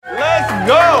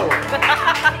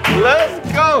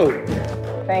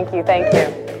Thank you.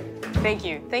 Thank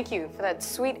you. Thank you for that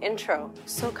sweet intro.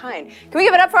 So kind. Can we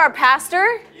give it up for our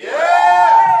pastor?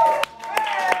 Yeah!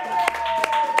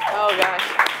 Oh, gosh.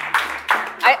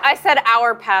 I said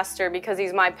our pastor because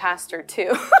he's my pastor,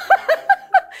 too.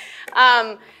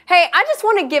 Hey, I just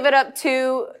want to give it up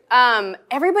to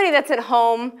everybody that's at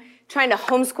home trying to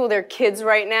homeschool their kids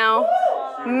right now.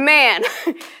 Man,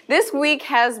 this week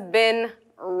has been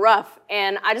rough,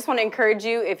 and I just want to encourage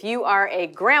you, if you are a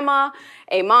grandma,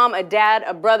 a mom, a dad,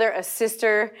 a brother, a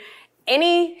sister,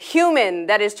 any human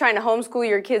that is trying to homeschool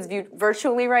your kids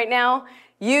virtually right now,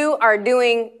 you are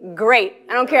doing great.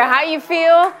 I don't care how you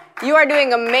feel, you are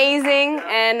doing amazing,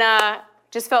 and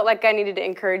just felt like I needed to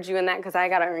encourage you in that because I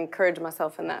got to encourage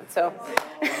myself in that. So,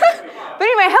 but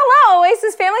anyway, hello,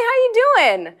 Oasis family, how you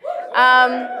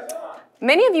doing?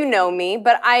 Many of you know me,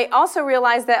 but I also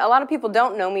realize that a lot of people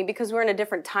don't know me because we're in a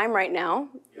different time right now.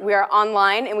 We are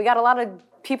online, and we got a lot of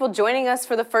people joining us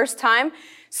for the first time.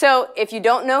 So if you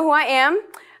don't know who I am,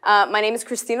 my name is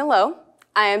Christina Lowe.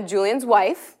 I am Julian's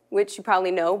wife, which you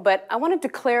probably know, but I wanted to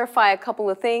clarify a couple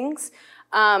of things.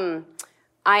 I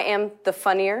am the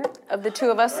funnier of the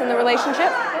two of us in the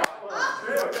relationship.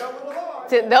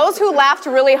 To those who laughed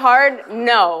really hard,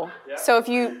 no. So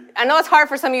I know it's hard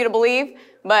for some of you to believe,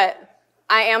 but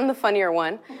I am the funnier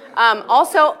one.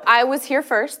 Also, I was here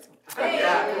first.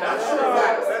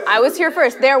 I was here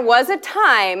first. There was a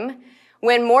time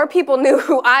when more people knew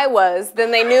who I was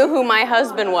than they knew who my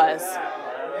husband was.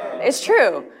 It's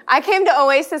true. I came to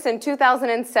Oasis in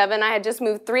 2007. I had just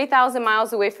moved 3,000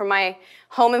 miles away from my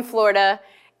home in Florida.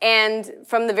 And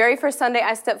from the very first Sunday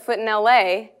I stepped foot in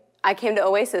LA, I came to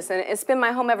Oasis, and it's been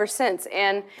my home ever since.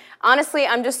 And honestly,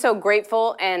 I'm just so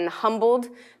grateful and humbled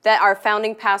that our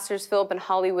founding pastors, Philip and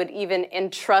Holly, would even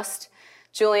entrust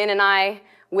Julian and I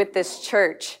with this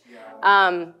church,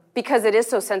 because it is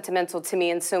so sentimental to me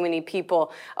and so many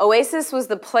people. Oasis was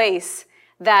the place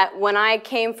that when I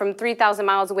came from 3,000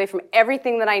 miles away from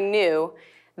everything that I knew,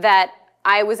 that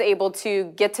I was able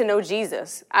to get to know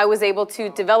Jesus. I was able to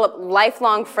develop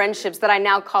lifelong friendships that I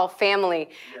now call family.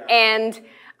 And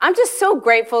I'm just so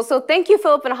grateful. So thank you,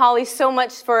 Philip and Holly, so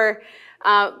much for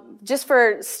just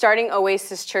for starting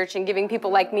Oasis Church and giving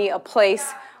people like me a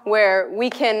place where we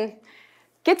can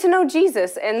get to know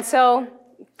Jesus. And so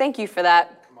thank you for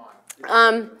that.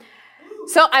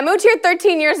 So I moved here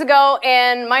 13 years ago,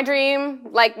 and my dream,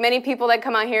 like many people that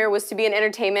come out here, was to be in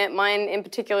entertainment. Mine in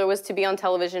particular was to be on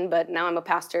television, but now I'm a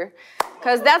pastor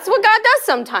because that's what God does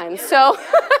sometimes. So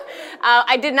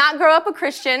I did not grow up a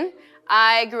Christian.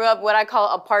 I grew up what I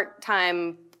call a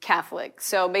part-time Catholic.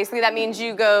 So basically that means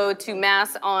you go to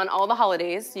Mass on all the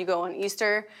holidays. You go on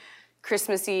Easter,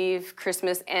 Christmas Eve,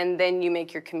 Christmas, and then you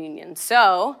make your communion.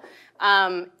 So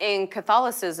in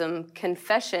Catholicism,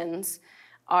 confessions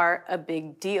are a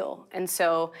big deal. And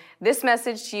so this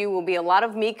message to you will be a lot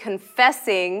of me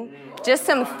confessing just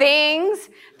some things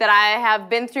that I have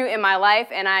been through in my life,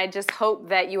 and I just hope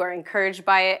that you are encouraged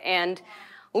by it. And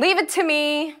leave it to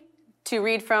me to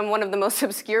read from one of the most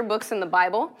obscure books in the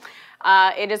Bible.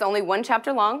 It is only one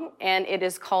chapter long, and it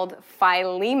is called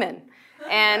Philemon.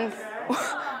 And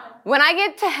when I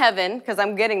get to heaven, because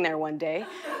I'm getting there one day,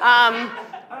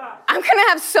 I'm going to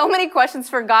have so many questions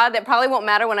for God that probably won't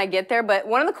matter when I get there, but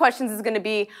one of the questions is going to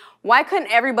be, why couldn't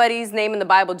everybody's name in the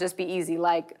Bible just be easy?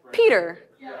 Like Peter,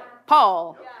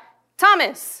 Paul,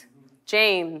 Thomas,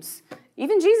 James,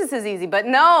 even Jesus is easy. But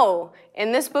no,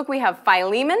 in this book we have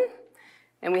Philemon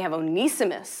and we have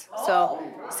Onesimus. So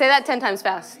say that 10 times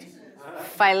fast.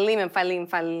 Philemon.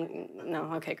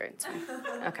 No, okay, great. It's fine.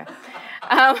 Okay.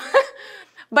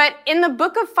 But in the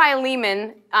book of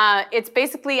Philemon, it's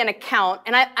basically an account.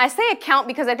 And I say account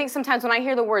because I think sometimes when I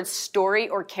hear the word story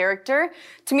or character,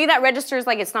 to me that registers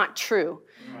like it's not true.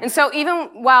 And so even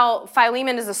while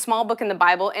Philemon is a small book in the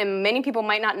Bible, and many people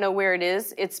might not know where it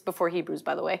is, it's before Hebrews,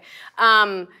 by the way,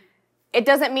 it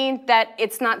doesn't mean that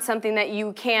it's not something that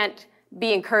you can't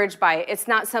be encouraged by it. It's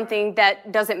not something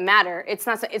that doesn't matter. It's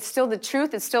still the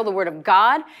truth. It's still the word of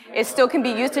God. It still can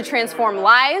be used to transform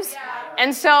lives.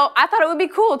 And so I thought it would be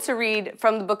cool to read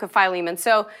from the book of Philemon.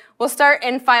 So we'll start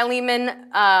in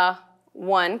Philemon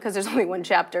 1, because there's only one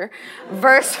chapter,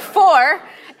 verse 4,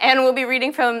 and we'll be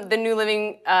reading from the New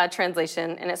Living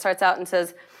Translation. And it starts out and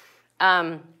says,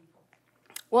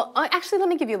 well, actually, let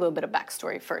me give you a little bit of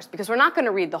backstory first, because we're not going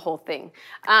to read the whole thing.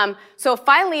 So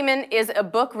Philemon is a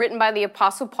book written by the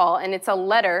Apostle Paul, and it's a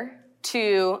letter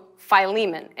to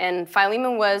Philemon. And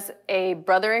Philemon was a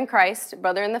brother in Christ,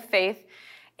 brother in the faith.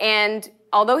 And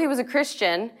although he was a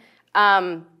Christian,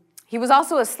 he was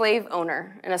also a slave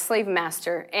owner and a slave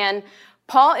master. And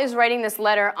Paul is writing this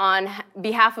letter on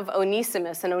behalf of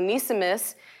Onesimus. And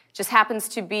Onesimus just happens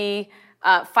to be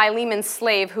Philemon's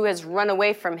slave who has run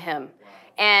away from him.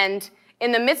 And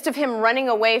in the midst of him running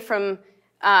away from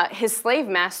his slave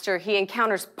master, he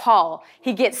encounters Paul.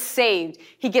 He gets saved.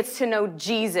 He gets to know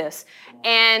Jesus.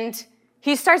 And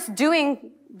he starts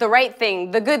doing the right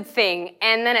thing, the good thing.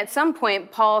 And then at some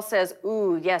point, Paul says,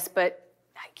 ooh, yes, but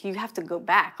you have to go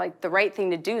back. Like, the right thing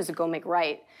to do is to go make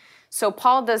right. So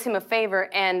Paul does him a favor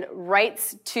and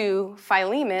writes to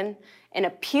Philemon and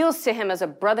appeals to him as a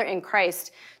brother in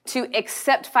Christ to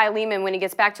accept Philemon when he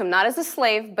gets back to him, not as a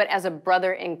slave, but as a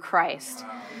brother in Christ.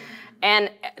 And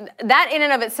that in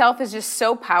and of itself is just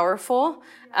so powerful.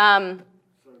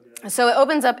 So it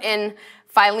opens up in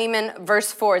Philemon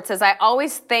verse 4. It says, I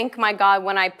always thank my God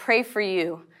when I pray for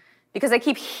you, because I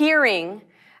keep hearing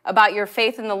about your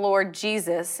faith in the Lord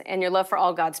Jesus and your love for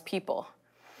all God's people.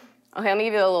 Okay, let me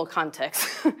give you a little context.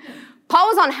 Paul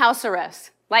was on house arrest.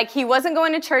 Like, he wasn't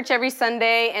going to church every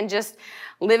Sunday and just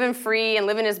living free and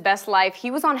living his best life.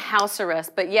 He was on house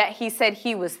arrest, but yet he said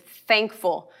he was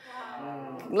thankful.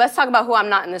 Let's talk about who I'm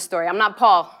not in this story. I'm not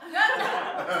Paul.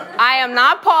 I am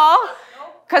not Paul,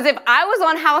 because if I was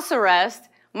on house arrest,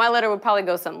 my letter would probably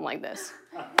go something like this.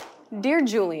 Dear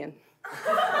Julian,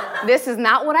 this is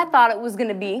not what I thought it was going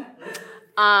to be.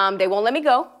 They won't let me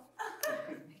go.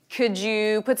 Could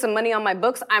you put some money on my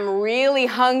books? I'm really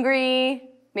hungry.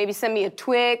 Maybe send me a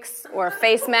Twix or a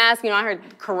face mask. You know, I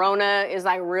heard Corona is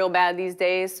like real bad these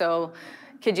days, so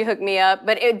could you hook me up?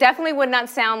 But it definitely would not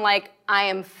sound like I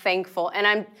am thankful.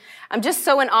 And I'm just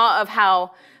so in awe of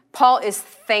how Paul is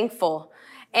thankful.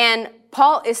 And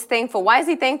Paul is thankful. Why is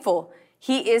he thankful?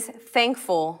 He is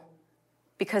thankful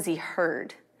because he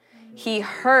heard. He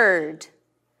heard.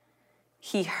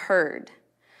 He heard.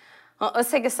 Well,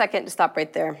 let's take a second to stop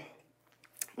right there.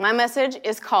 My message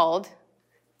is called,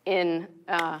 in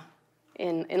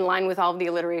line with all of the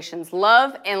alliterations,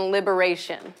 Love and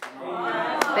Liberation.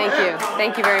 Thank you.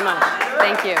 Thank you very much.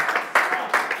 Thank you.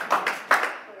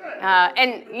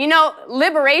 And you know,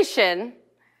 liberation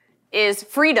is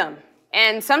freedom.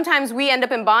 And sometimes we end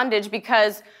up in bondage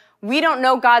because we don't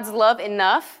know God's love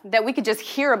enough that we could just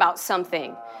hear about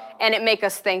something and it make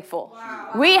us thankful.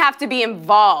 Wow. We have to be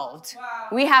involved. Wow.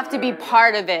 We have to be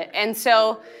part of it. And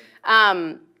so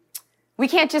we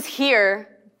can't just hear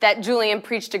that Julian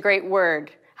preached a great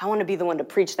word. I want to be the one to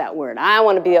preach that word. I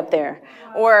want to be up there.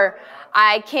 Or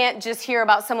I can't just hear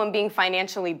about someone being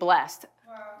financially blessed.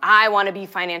 I want to be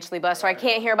financially blessed. Or I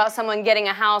can't hear about someone getting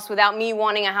a house without me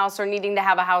wanting a house or needing to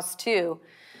have a house too.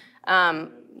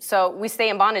 So we stay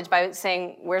in bondage by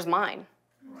saying, where's mine?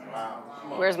 Wow.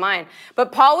 Where's mine?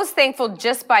 But Paul was thankful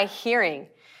just by hearing.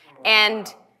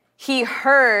 And he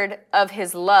heard of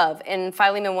his love. In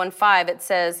Philemon 1:5, it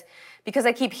says, because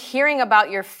I keep hearing about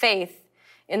your faith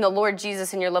in the Lord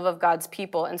Jesus and your love of God's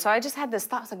people. And so I just had this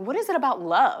thought. I was like, what is it about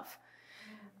love?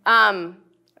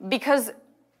 Because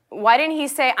why didn't he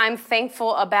say, I'm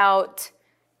thankful about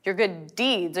your good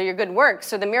deeds or your good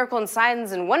works or the miracle and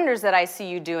signs and wonders that I see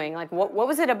you doing? Like, what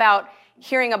was it about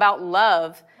hearing about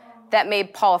love that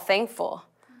made Paul thankful?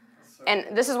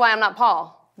 And this is why I'm not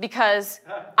Paul, because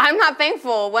I'm not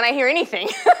thankful when I hear anything.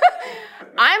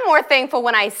 I'm more thankful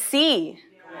when I see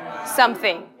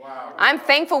something. I'm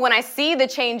thankful when I see the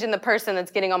change in the person that's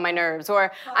getting on my nerves,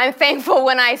 or I'm thankful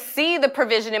when I see the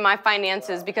provision in my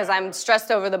finances because I'm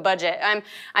stressed over the budget.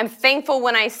 I'm thankful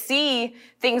when I see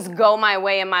things go my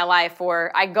way in my life,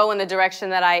 or I go in the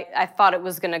direction that I thought it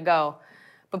was going to go.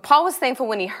 But Paul was thankful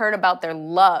when he heard about their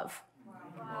love.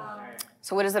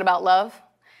 So what is it about love?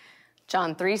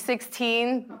 John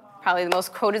 3:16, probably the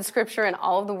most quoted scripture in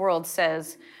all of the world,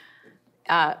 says,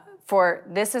 for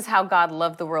this is how God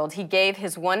loved the world. He gave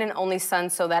his one and only son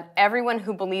so that everyone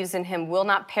who believes in him will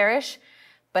not perish,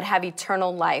 but have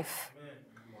eternal life.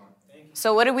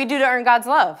 So what do we do to earn God's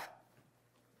love?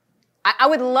 I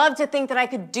would love to think that I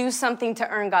could do something to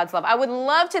earn God's love. I would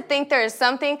love to think there is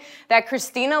something that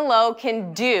Christina Lowe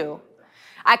can do.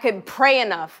 I could pray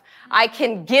enough. I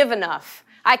can give enough.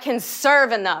 I can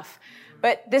serve enough.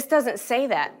 But this doesn't say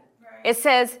that. It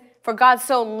says, for God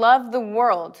so loved the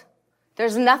world.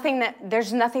 There's nothing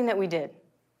that we did.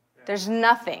 There's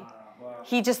nothing.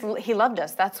 He loved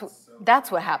us.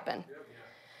 That's what happened.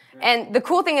 And the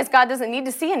cool thing is God doesn't need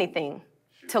to see anything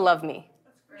to love me.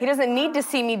 He doesn't need to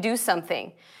see me do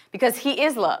something because he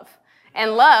is love.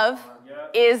 And love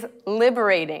is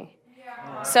liberating.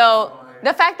 So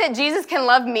the fact that Jesus can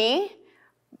love me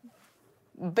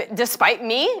despite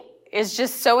me is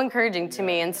just so encouraging to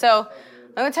me. And so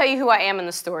I'm going to tell you who I am in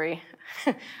the story.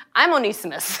 I'm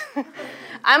Onesimus.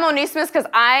 I'm Onesimus because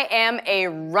I am a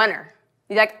runner.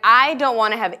 Like, I don't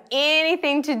want to have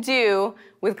anything to do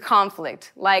with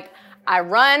conflict. Like, I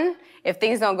run if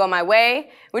things don't go my way,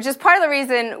 which is part of the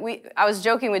reason I was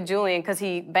joking with Julian because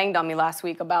he banged on me last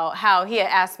week about how he had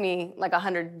asked me like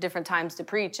 100 different times to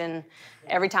preach, and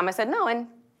every time I said no, and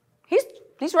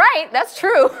he's right, that's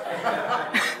true.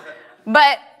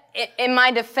 But in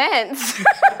my defense,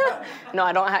 no,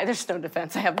 I don't. There's no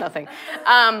defense. I have nothing.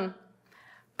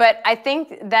 But I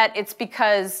think that it's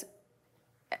because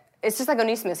it's just like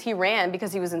Onesimus. He ran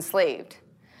because he was enslaved,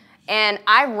 and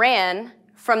I ran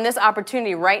from this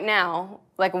opportunity right now,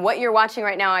 like what you're watching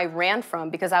right now, I ran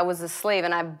from because I was a slave,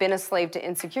 and I've been a slave to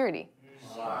insecurity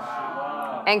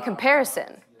and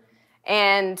comparison,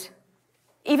 and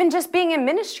even just being in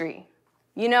ministry.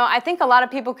 You know, I think a lot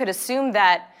of people could assume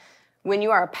that when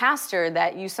you are a pastor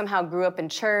that you somehow grew up in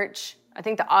church. I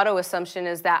think the auto assumption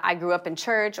is that I grew up in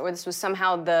church, or this was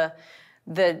somehow the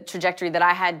trajectory that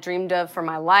I had dreamed of for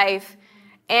my life.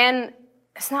 And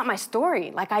it's not my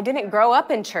story. Like, I didn't grow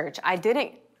up in church. I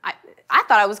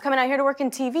thought I was coming out here to work in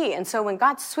TV. And so when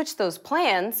God switched those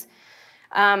plans,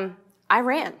 I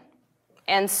ran.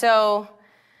 And so,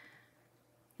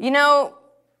 you know,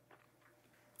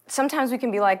 sometimes we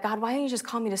can be like, God, why don't you just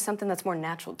call me to something that's more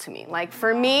natural to me? Like,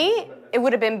 for me, it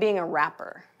would have been being a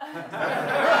rapper.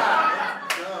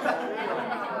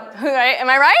 Right? Am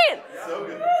I right? So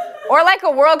good. Or like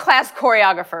a world-class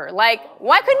choreographer. Like,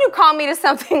 why couldn't you call me to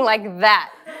something like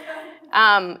that?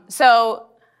 So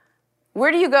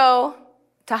where do you go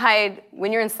to hide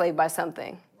when you're enslaved by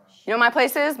something? You know what my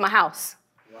place is? My house.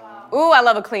 Wow. Ooh, I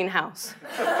love a clean house.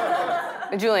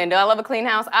 Julian, do I love a clean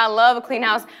house? I love a clean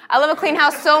house. I love a clean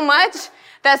house so much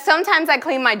that sometimes I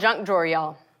clean my junk drawer,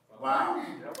 y'all. Wow.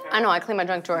 I know, I clean my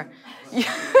junk drawer. You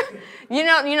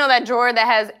know that drawer that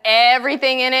has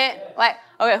everything in it? Like,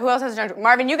 okay, who else has a junk drawer?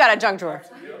 Marvin, you got a junk drawer.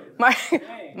 Marvin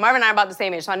and I are about the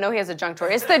same age, so I know he has a junk drawer.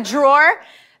 It's the drawer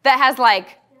that has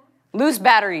like loose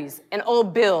batteries and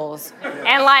old bills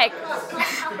and like,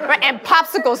 and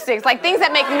popsicle sticks, like things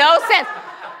that make no sense.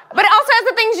 But it also has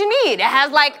the things you need. It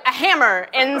has like a hammer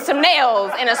and some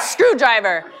nails and a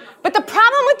screwdriver. But the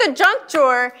problem with the junk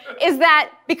drawer is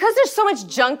that because there's so much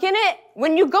junk in it,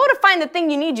 when you go to find the thing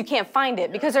you need, you can't find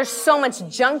it because there's so much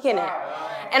junk in it.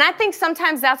 And I think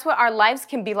sometimes that's what our lives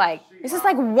can be like. This is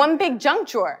like one big junk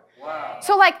drawer. Wow.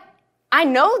 So like, I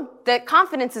know that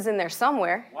confidence is in there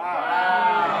somewhere.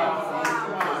 Wow.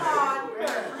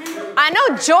 I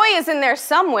know joy is in there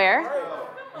somewhere.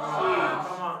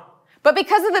 But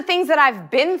because of the things that I've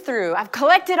been through, I've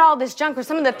collected all this junk, or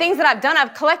some of the things that I've done,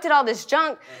 I've collected all this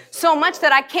junk so much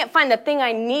that I can't find the thing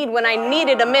I need when I need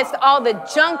it amidst all the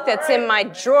junk that's in my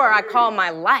drawer I call my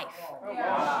life.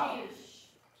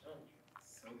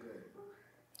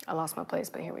 I lost my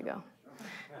place, but here we go.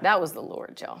 That was the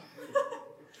Lord, y'all.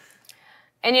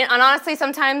 And honestly,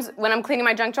 sometimes when I'm cleaning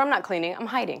my junk drawer, I'm not cleaning, I'm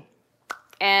hiding.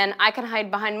 And I can hide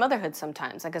behind motherhood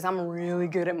sometimes, because I'm really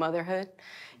good at motherhood.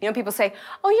 You know, people say,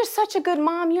 oh, you're such a good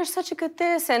mom, you're such a good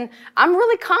this, and I'm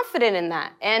really confident in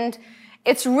that. And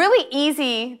it's really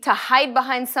easy to hide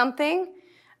behind something,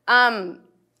 and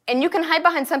you can hide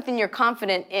behind something you're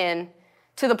confident in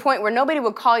to the point where nobody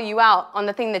will call you out on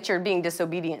the thing that you're being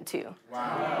disobedient to.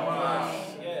 Wow.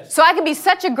 So I can be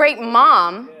such a great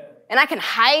mom, and I can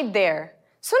hide there.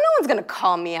 So no one's going to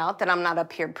call me out that I'm not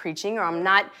up here preaching or I'm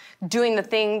not doing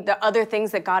the other things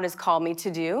that God has called me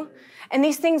to do. And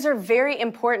these things are very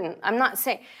important. I'm not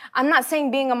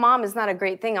saying being a mom is not a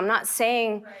great thing. I'm not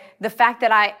saying the fact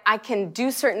that I can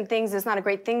do certain things is not a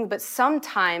great thing, but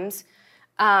sometimes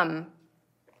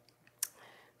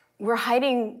we're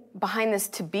hiding behind this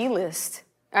to-do list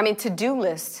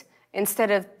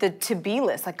instead of the to-be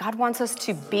list. Like, God wants us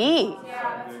to be.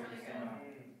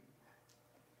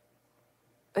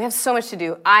 We have so much to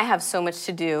do. I have so much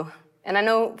to do. And I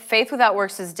know faith without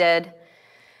works is dead,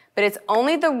 but it's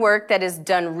only the work that is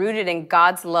done rooted in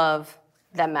God's love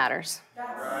that matters.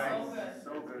 Right.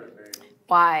 So good, baby.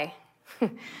 Why?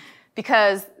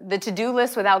 Because the to-do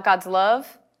list without God's love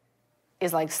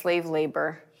is like slave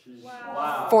labor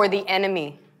for the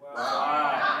enemy.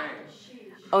 Wow.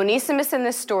 Onesimus in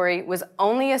this story was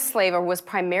only a slave, or was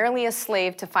primarily a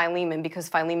slave to Philemon because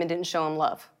Philemon didn't show him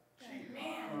love.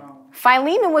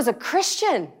 Philemon was a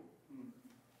Christian,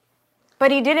 but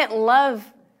he didn't love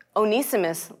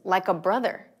Onesimus like a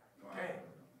brother.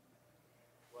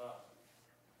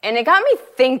 And it got me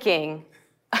thinking,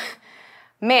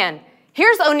 man,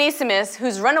 here's Onesimus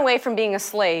who's run away from being a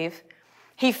slave.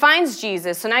 He finds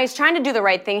Jesus, so now he's trying to do the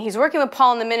right thing. He's working with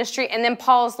Paul in the ministry, and then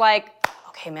Paul's like,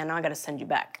 okay, man, now I got to send you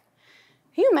back.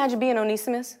 Can you imagine being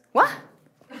Onesimus? What?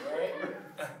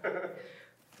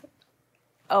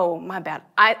 Oh, my bad.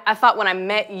 I thought when I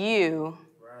met you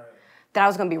that I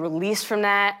was going to be released from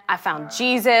that. I found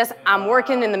Jesus. I'm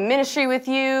working in the ministry with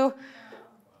you.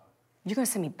 You're going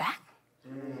to send me back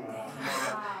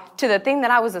to the thing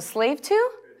that I was a slave to?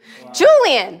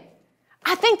 Julian,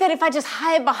 I think that if I just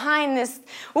hide behind this,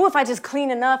 if I just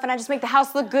clean enough and I just make the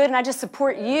house look good and I just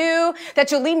support you,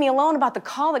 that you'll leave me alone about the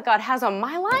call that God has on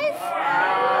my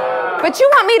life? But you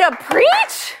want me to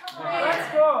preach?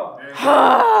 Let's go.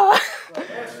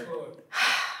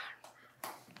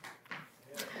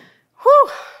 Whew.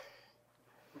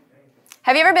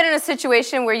 Have you ever been in a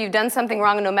situation where you've done something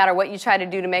wrong and no matter what you try to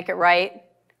do to make it right,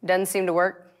 it doesn't seem to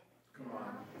work?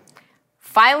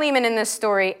 Philemon in this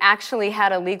story actually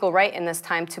had a legal right in this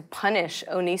time to punish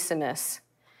Onesimus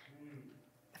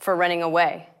for running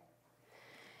away.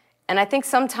 And I think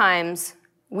sometimes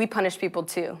we punish people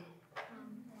too.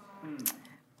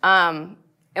 And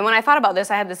when I thought about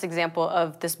this, I had this example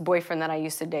of this boyfriend that I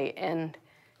used to date, and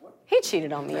he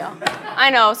cheated on me, y'all. I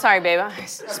know, sorry, babe.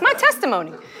 It's my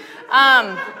testimony.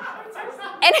 And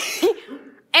he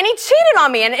cheated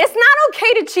on me, and it's not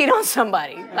okay to cheat on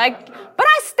somebody. But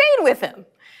I stayed with him.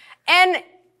 And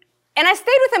I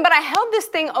stayed with him, but I held this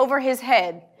thing over his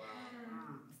head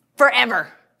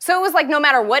forever. So it was like no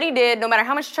matter what he did, no matter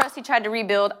how much trust he tried to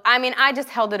rebuild, I just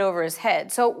held it over his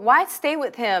head. So why stay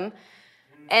with him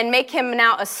and make him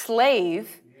now a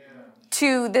slave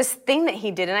to this thing that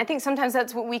he did? And I think sometimes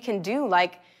that's what we can do.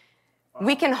 Like,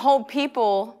 we can hold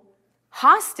people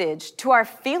hostage to our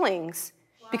feelings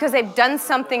because they've done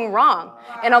something wrong.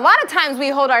 And a lot of times we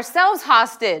hold ourselves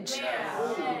hostage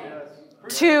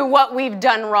to what we've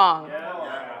done wrong.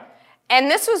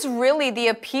 And this was really the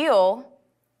appeal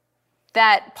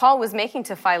that Paul was making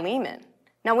to Philemon.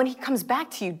 Now, when he comes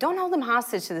back to you, don't hold him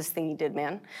hostage to this thing he did,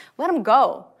 man. Let him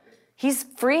go. He's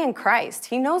free in Christ.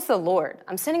 He knows the Lord.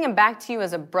 I'm sending him back to you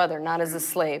as a brother, not as a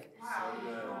slave.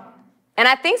 And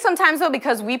I think sometimes, though,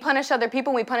 because we punish other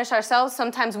people, we punish ourselves,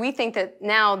 sometimes we think that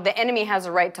now the enemy has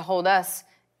a right to hold us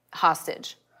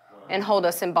hostage and hold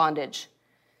us in bondage.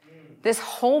 This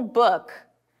whole book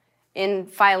in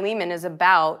Philemon is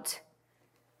about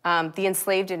the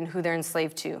enslaved and who they're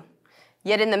enslaved to.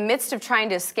 Yet in the midst of trying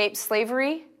to escape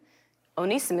slavery,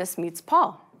 Onesimus meets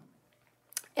Paul.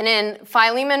 And in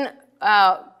Philemon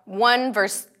 1,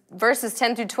 verses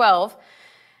 10 through 12,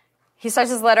 he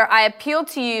starts his letter, I appeal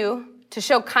to you to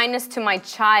show kindness to my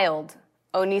child,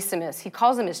 Onesimus. He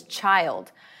calls him his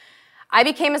child. I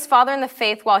became his father in the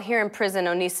faith while here in prison.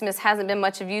 Onesimus hasn't been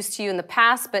much of use to you in the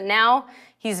past, but now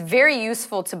he's very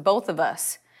useful to both of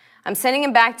us. I'm sending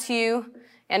him back to you,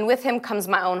 and with him comes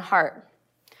my own heart.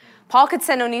 Paul could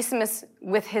send Onesimus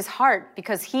with his heart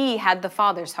because he had the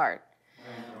Father's heart.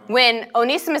 When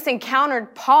Onesimus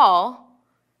encountered Paul,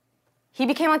 he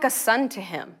became like a son to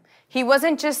him. He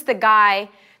wasn't just the guy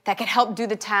that could help do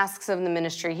the tasks of the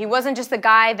ministry. He wasn't just the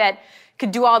guy that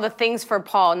could do all the things for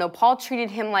Paul. No, Paul treated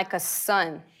him like a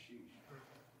son.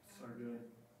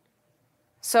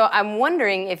 So I'm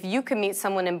wondering if you could meet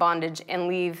someone in bondage and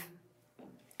leave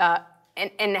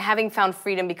and having found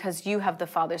freedom because you have the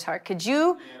Father's heart. Could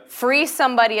you free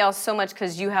somebody else so much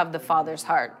because you have the Father's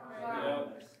heart?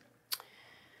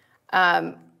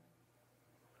 I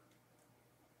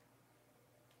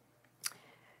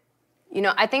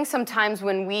think sometimes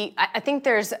when I think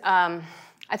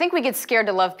we get scared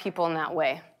to love people in that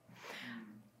way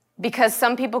because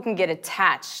some people can get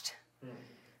attached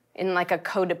in like a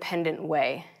codependent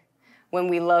way when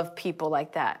we love people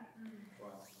like that.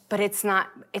 But it's not,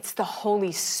 it's the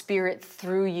Holy Spirit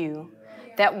through you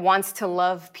that wants to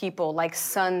love people like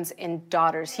sons and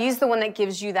daughters. He's the one that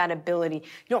gives you that ability.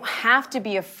 You don't have to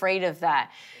be afraid of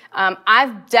that.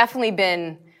 I've definitely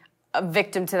been a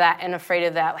victim to that and afraid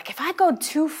of that. Like, if I go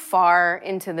too far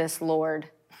into this, Lord,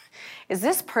 is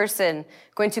this person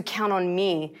going to count on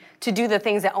me to do the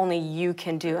things that only you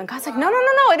can do? And God's like, no.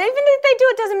 Even if they do,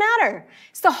 it doesn't matter.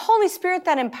 It's the Holy Spirit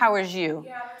that empowers you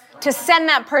to send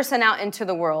that person out into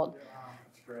the world.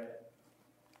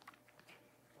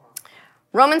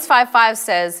 Romans 5:5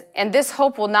 says, and this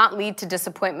hope will not lead to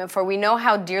disappointment, for we know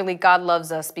how dearly God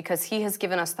loves us because he has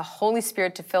given us the Holy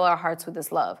Spirit to fill our hearts with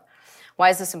his love. Why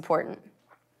is this important?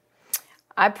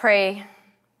 I pray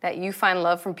that you find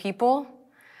love from people.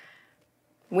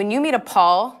 When you meet a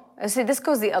Paul, I say this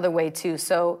goes the other way too.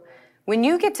 So when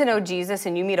you get to know Jesus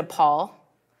and you meet a Paul,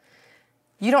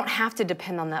 you don't have to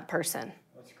depend on that person.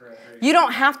 You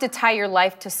don't have to tie your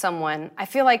life to someone. I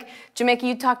feel like, Jamaica,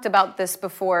 you talked about this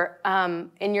before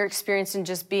in your experience in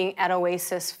just being at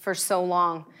Oasis for so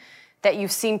long, that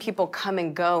you've seen people come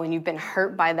and go and you've been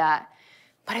hurt by that.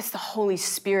 But it's the Holy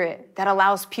Spirit that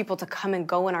allows people to come and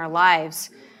go in our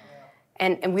lives.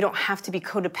 And we don't have to be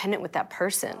codependent with that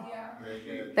person.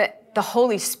 the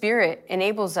Holy Spirit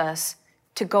enables us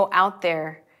to go out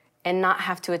there and not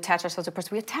have to attach ourselves to a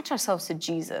person. We attach ourselves to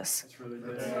Jesus. That's really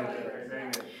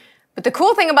good. But the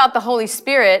cool thing about the Holy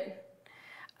Spirit,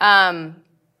 going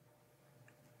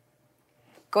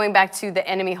back to the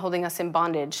enemy holding us in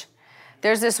bondage,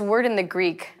 there's this word in the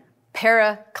Greek,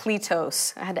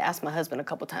 parakletos. I had to ask my husband a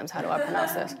couple times, how do I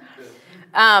pronounce this?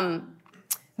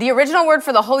 The original word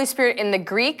for the Holy Spirit in the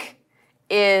Greek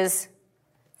is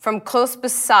from close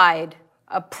beside,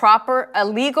 a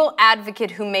legal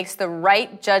advocate who makes the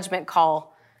right judgment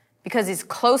call because he's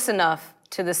close enough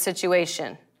to the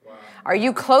situation. Wow. Are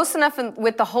you close enough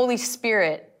with the Holy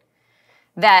Spirit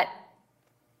that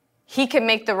he can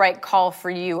make the right call for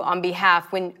you on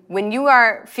behalf when you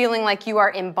are feeling like you are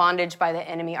in bondage by the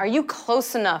enemy? Are you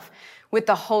close enough with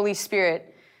the Holy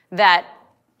Spirit that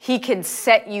he can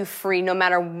set you free no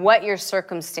matter what your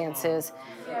circumstance is?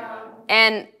 Yeah.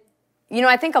 And, you know,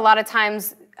 I think a lot of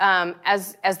times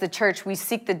as the church, we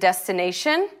seek the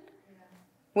destination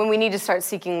when we need to start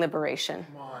seeking liberation.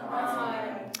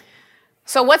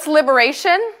 So what's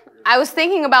liberation? I was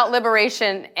thinking about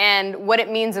liberation and what it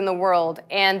means in the world.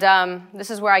 And this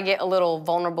is where I get a little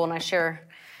vulnerable and I share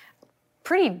a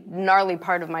pretty gnarly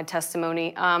part of my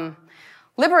testimony.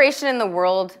 Liberation in the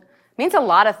world means a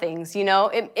lot of things, you know.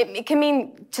 It can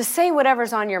mean to say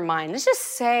whatever's on your mind. Let's just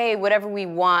say whatever we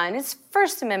want. It's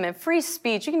First Amendment, free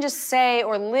speech. You can just say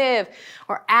or live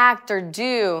or act or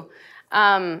do.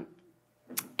 And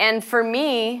for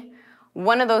me,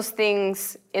 one of those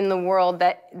things in the world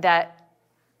that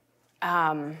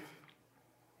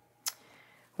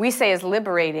we say is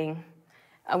liberating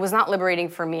was not liberating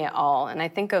for me at all. And I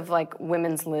think of like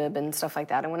women's lib and stuff like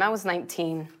that. And when I was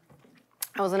 19,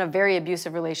 I was in a very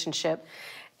abusive relationship,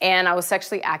 and I was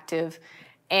sexually active,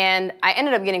 and I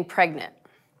ended up getting pregnant.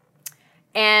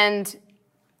 And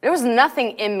there was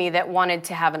nothing in me that wanted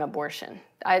to have an abortion.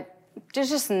 There's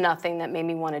just nothing that made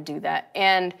me want to do that.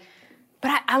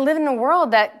 But I live in a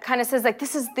world that kind of says, like,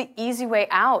 this is the easy way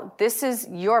out. This is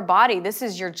your body. This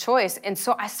is your choice. And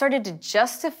so I started to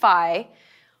justify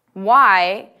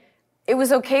why it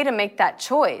was okay to make that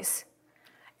choice.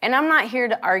 And I'm not here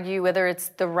to argue whether it's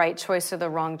the right choice or the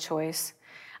wrong choice.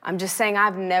 I'm just saying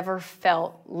I've never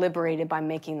felt liberated by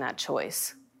making that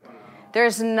choice.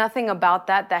 There's nothing about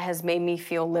that has made me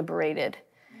feel liberated.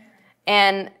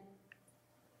 And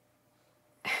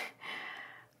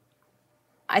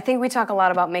I think we talk a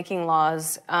lot about making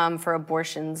laws for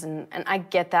abortions, and I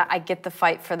get that. I get the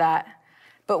fight for that.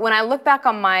 But when I look back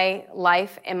on my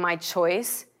life and my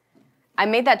choice, I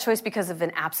made that choice because of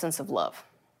an absence of love.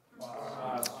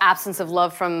 Absence of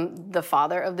love from the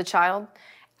father of the child,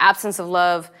 absence of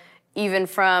love even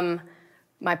from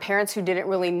my parents who didn't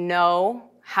really know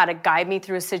how to guide me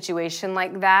through a situation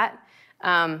like that.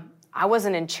 I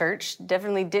wasn't in church,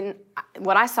 definitely didn't.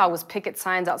 What I saw was picket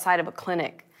signs outside of a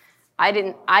clinic. I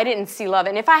didn't see love.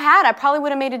 And if I had, I probably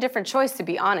would have made a different choice, to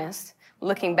be honest,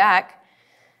 looking back.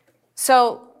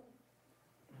 So,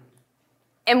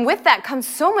 and with that comes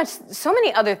so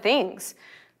many other things.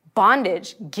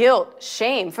 Bondage, guilt,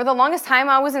 shame. For the longest time,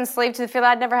 I was enslaved to the fear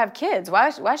that I'd never have kids. Why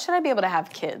should I be able to have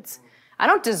kids? I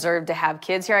don't deserve to have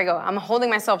kids. Here I go. I'm holding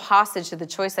myself hostage to the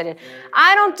choice I did.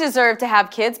 I don't deserve to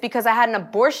have kids because I had an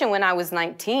abortion when I was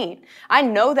 19. I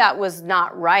know that was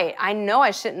not right. I know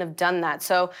I shouldn't have done that.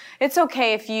 So it's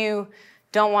okay if you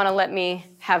don't want to let me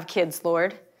have kids,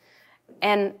 Lord.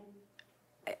 And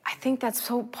I think that's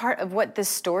so part of what this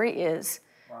story is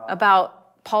about.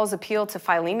 Paul's appeal to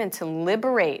Philemon to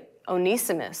liberate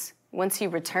Onesimus once he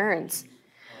returns.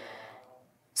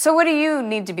 So what do you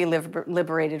need to be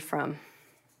liberated from?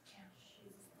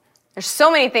 There's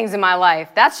so many things in my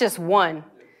life. That's just one.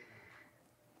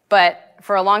 But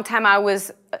for a long time, I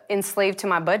was enslaved to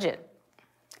my budget.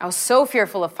 I was so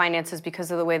fearful of finances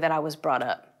because of the way that I was brought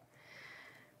up.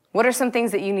 What are some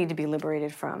things that you need to be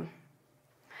liberated from?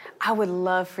 I would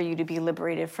love for you to be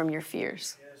liberated from your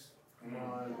fears.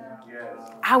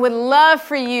 I would love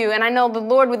for you, and I know the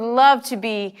Lord would love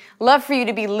for you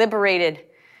to be liberated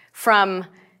from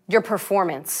your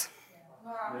performance.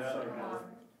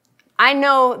 I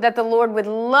know that the Lord would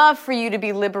love for you to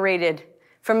be liberated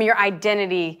from your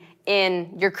identity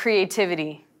in your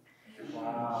creativity.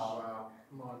 Wow.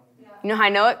 You know how I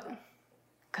know it?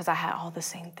 Because I had all the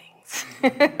same things.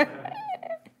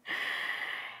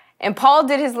 And Paul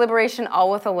did his liberation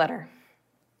all with a letter.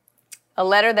 A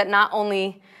letter that not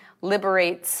only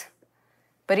liberates,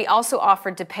 but he also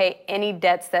offered to pay any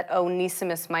debts that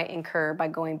Onesimus might incur by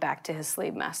going back to his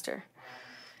slave master.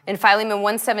 In Philemon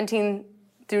 1:17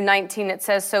 through 19, it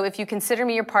says, "So if you consider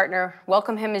me your partner,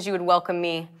 welcome him as you would welcome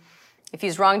me. If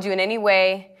he's wronged you in any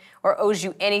way or owes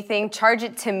you anything, charge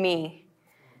it to me.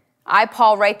 I,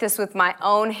 Paul, write this with my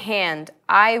own hand.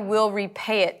 I will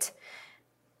repay it.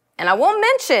 And I won't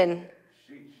mention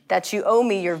that you owe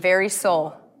me your very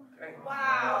soul.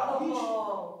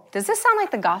 Wow. Does this sound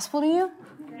like the gospel to you?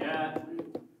 Yeah.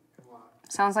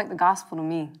 Sounds like the gospel to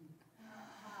me.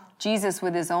 Jesus,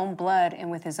 with his own blood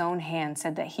and with his own hand,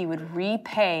 said that he would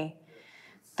repay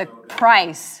the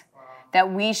price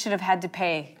that we should have had to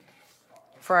pay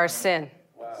for our sin.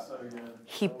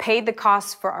 He paid the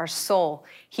cost for our soul.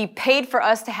 He paid for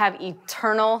us to have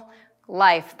eternal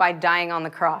life by dying on the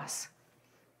cross.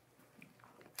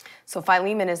 So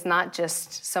Philemon is not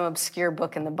just some obscure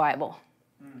book in the Bible.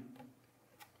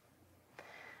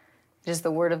 It is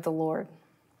the word of the Lord.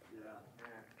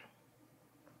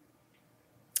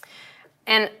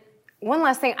 And one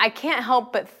last thing, I can't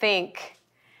help but think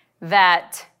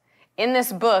that in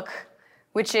this book,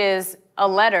 which is a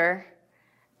letter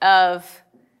of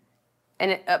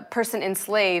a person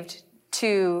enslaved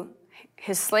to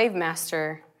his slave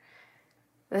master,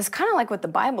 it's kind of like what the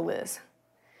Bible is.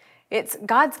 It's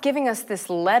God's giving us this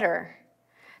letter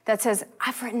that says,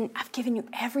 I've given you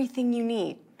everything you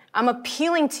need. I'm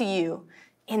appealing to you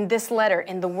in this letter,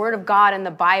 in the Word of God, in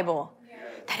the Bible,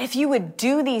 that if you would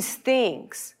do these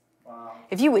things,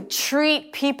 if you would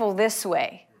treat people this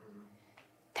way,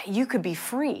 that you could be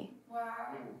free. Wow.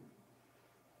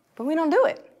 But we don't do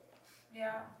it.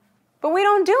 Yeah. But we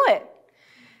don't do it.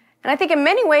 And I think in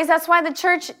many ways, that's why the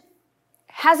church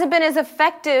hasn't been as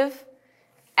effective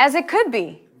as it could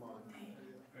be.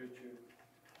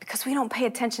 Because we don't pay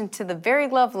attention to the very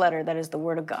love letter that is the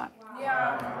Word of God.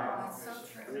 Yeah. That's so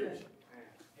true.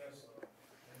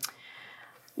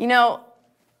 You know,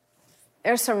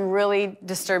 there's some really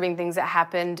disturbing things that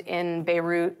happened in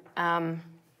Beirut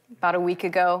about a week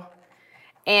ago.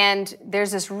 And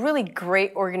there's this really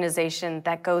great organization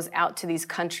that goes out to these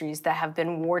countries that have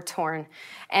been war-torn,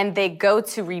 and they go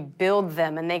to rebuild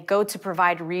them, and they go to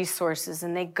provide resources,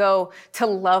 and they go to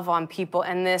love on people.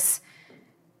 And this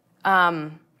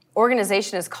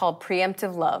organization is called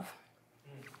Preemptive Love.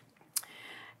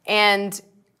 And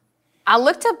I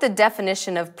looked up the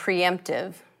definition of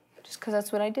preemptive, just because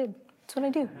that's what I did. That's what I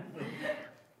do.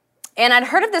 And I'd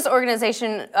heard of this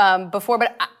organization before,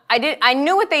 but I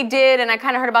knew what they did, and I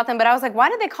kind of heard about them, but I was like, why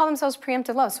did they call themselves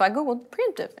Preemptive Love? So I Googled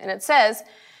preemptive, and it says,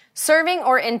 serving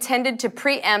or intended to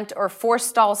preempt or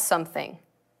forestall something,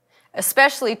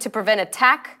 especially to prevent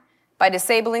attack by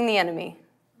disabling the enemy.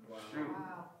 Wow.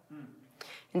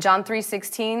 In John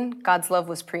 3:16, God's love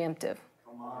was preemptive.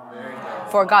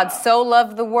 For God so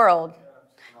loved the world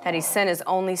that he sent his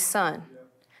only Son,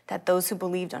 that those who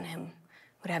believed on him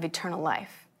would have eternal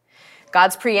life.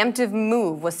 God's preemptive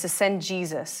move was to send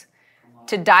Jesus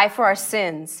to die for our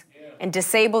sins and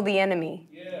disable the enemy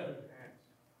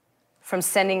from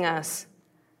sending us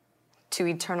to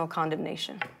eternal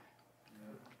condemnation.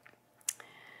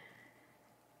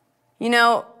 You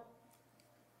know,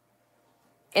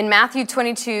 in Matthew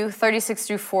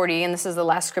 22:36-40, and this is the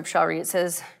last scripture I'll read, it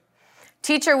says,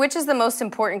 "Teacher, which is the most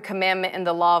important commandment in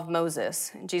the law of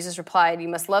Moses?" And Jesus replied, "You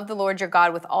must love the Lord your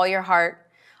God with all your heart,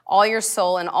 all your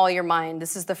soul, and all your mind.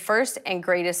 This is the first and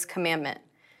greatest commandment.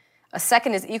 A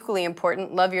second is equally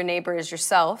important. Love your neighbor as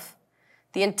yourself.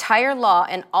 The entire law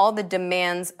and all the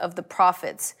demands of the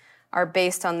prophets are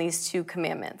based on these two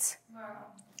commandments." Wow.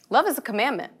 Love is a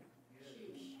commandment.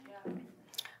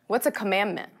 What's a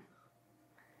commandment?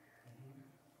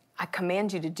 I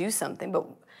command you to do something, but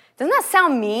doesn't that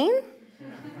sound mean?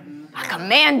 I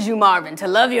command you, Marvin, to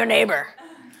love your neighbor.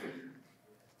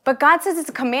 But God says it's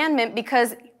a commandment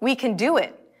because we can do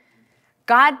it.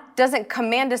 God doesn't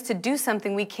command us to do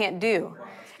something we can't do.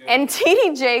 And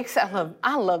T.D. Jakes,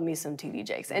 I love me some T.D.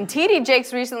 Jakes. And T.D.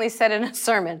 Jakes recently said in a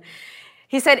sermon,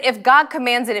 he said, if God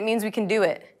commands it, it means we can do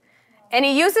it. And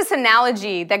he used this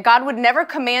analogy that God would never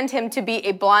command him to be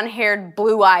a blonde-haired,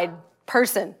 blue-eyed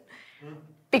person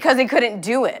because he couldn't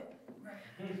do it.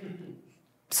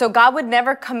 So God would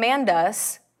never command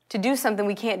us to do something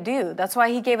we can't do. That's why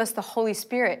he gave us the Holy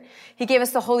Spirit. He gave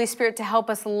us the Holy Spirit to help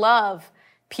us love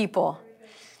people.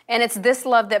 And it's this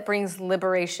love that brings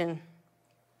liberation.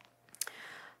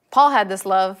 Paul had this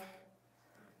love,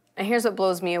 and here's what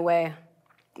blows me away.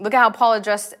 Look at how Paul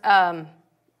addressed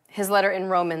his letter in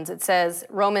Romans. It says,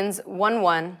 Romans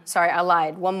 1:1. Sorry, I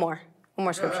lied. One more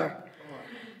scripture.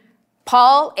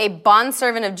 Paul, a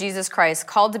bondservant of Jesus Christ,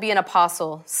 called to be an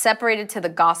apostle, separated to the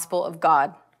gospel of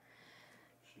God.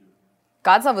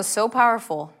 God's love was so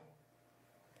powerful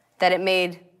that it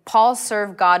made Paul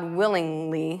serve God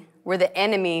willingly, where the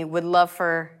enemy would love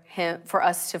for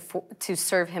us to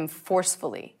serve him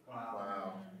forcefully.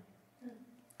 Wow.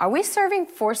 Are we serving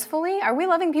forcefully? Are we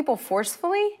loving people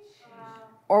forcefully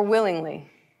or willingly?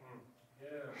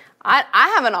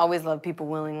 I haven't always loved people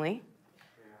willingly.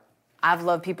 I've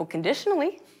loved people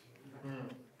conditionally.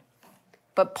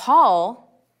 But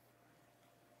Paul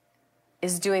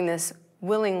is doing this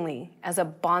willingly as a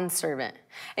bondservant.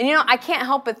 And you know, I can't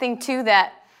help but think too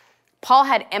that Paul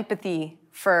had empathy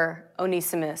for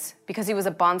Onesimus because he was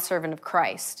a bondservant of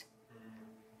Christ.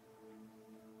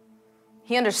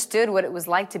 He understood what it was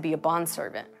like to be a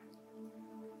bondservant.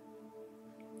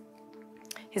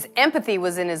 His empathy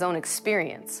was in his own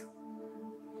experience.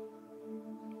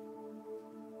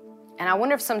 And I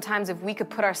wonder if sometimes if we could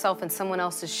put ourselves in someone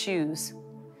else's shoes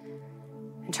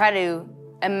and try to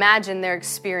imagine their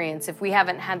experience if we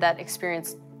haven't had that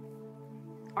experience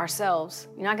ourselves.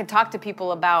 You know, I can talk to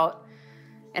people about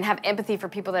and have empathy for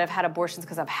people that have had abortions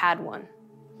because I've had one.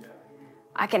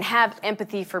 I can have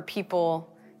empathy for people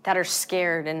that are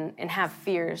scared and have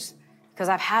fears because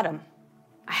I've had them.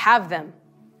 I have them.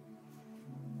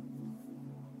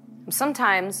 And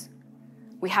sometimes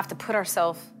we have to put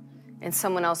ourselves in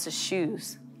someone else's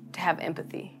shoes to have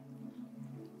empathy.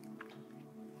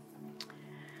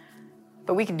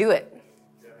 But we can do it.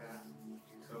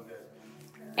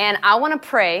 And I want to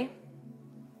pray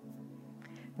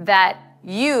that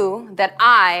we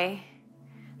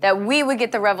would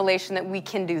get the revelation that we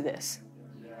can do this.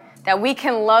 That we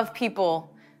can love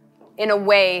people in a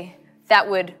way that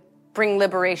would bring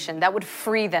liberation, that would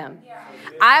free them.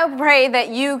 I pray that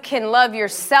you can love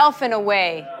yourself in a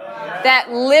way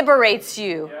that liberates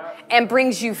you and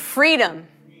brings you freedom.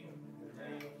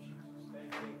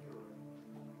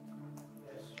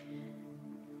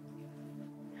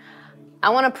 I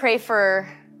want to pray for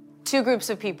two groups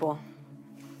of people.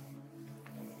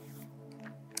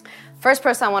 First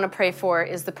person I want to pray for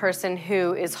is the person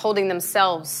who is holding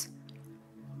themselves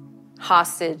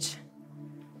hostage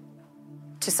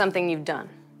to something you've done.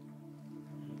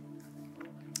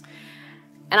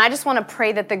 And I just want to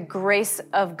pray that the grace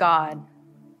of God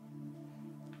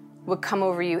would come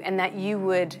over you and that you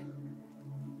would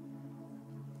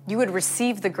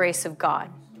receive the grace of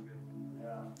God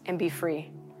and be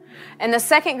free. And the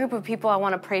second group of people I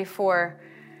want to pray for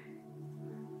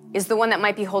is the one that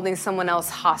might be holding someone else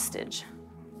hostage.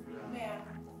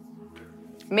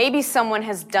 Maybe someone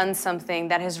has done something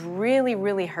that has really,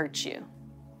 really hurt you.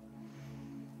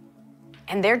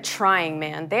 And they're trying,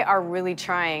 man. They are really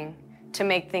trying to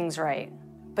make things right.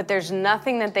 But there's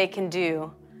nothing that they can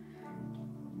do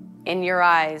in your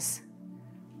eyes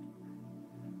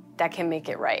that can make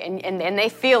it right. And they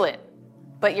feel it,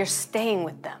 but you're staying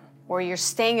with them or you're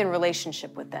staying in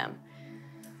relationship with them.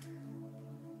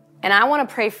 And I want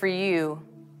to pray for you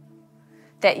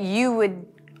that you would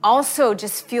also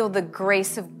just feel the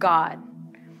grace of God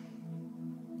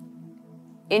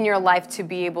in your life to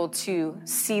be able to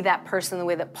see that person the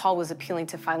way that Paul was appealing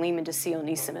to Philemon to see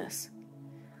Onesimus,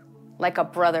 like a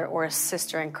brother or a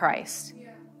sister in Christ.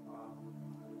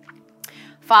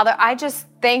 Father, I just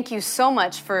thank you so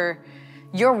much for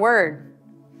your word.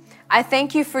 I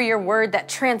thank you for your word that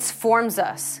transforms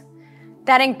us,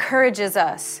 that encourages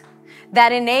us,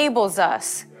 that enables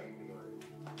us,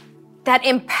 that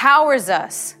empowers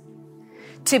us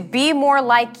to be more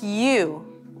like you.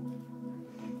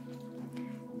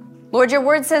 Lord, your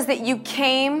word says that you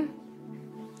came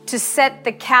to set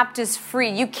the captives free.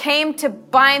 You came to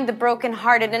bind the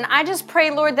brokenhearted. And I just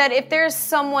pray, Lord, that if there's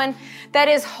someone that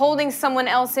is holding someone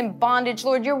else in bondage,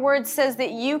 Lord, your word says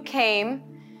that you came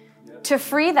to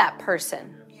free that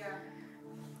person.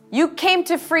 You came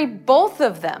to free both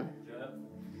of them.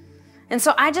 And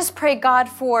so I just pray, God,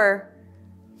 for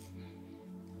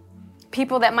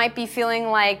people that might be feeling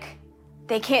like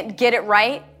they can't get it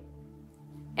right.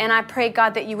 And I pray,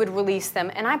 God, that you would release them.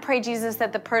 And I pray, Jesus,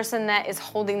 that the person that is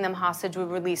holding them hostage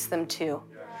would release them too.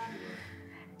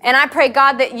 And I pray,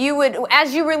 God, that you would,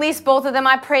 as you release both of them,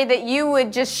 I pray that you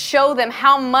would just show them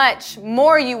how much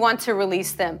more you want to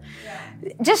release them.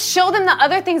 Just show them the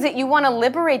other things that you want to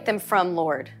liberate them from,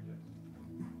 Lord.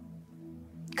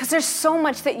 Because there's so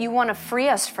much that you want to free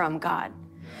us from, God.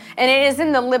 And it is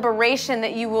in the liberation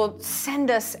that you will send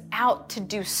us out to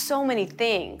do so many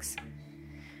things.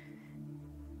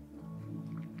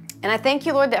 And I thank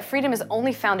you, Lord, that freedom is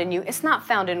only found in you. It's not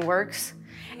found in works.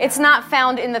 It's not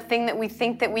found in the thing that we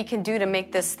think that we can do to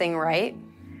make this thing right.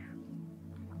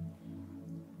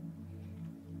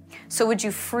 So would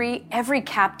you free every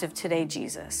captive today,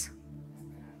 Jesus?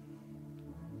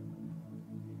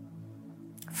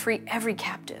 Free every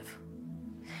captive.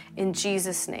 In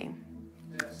Jesus' name,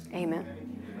 amen.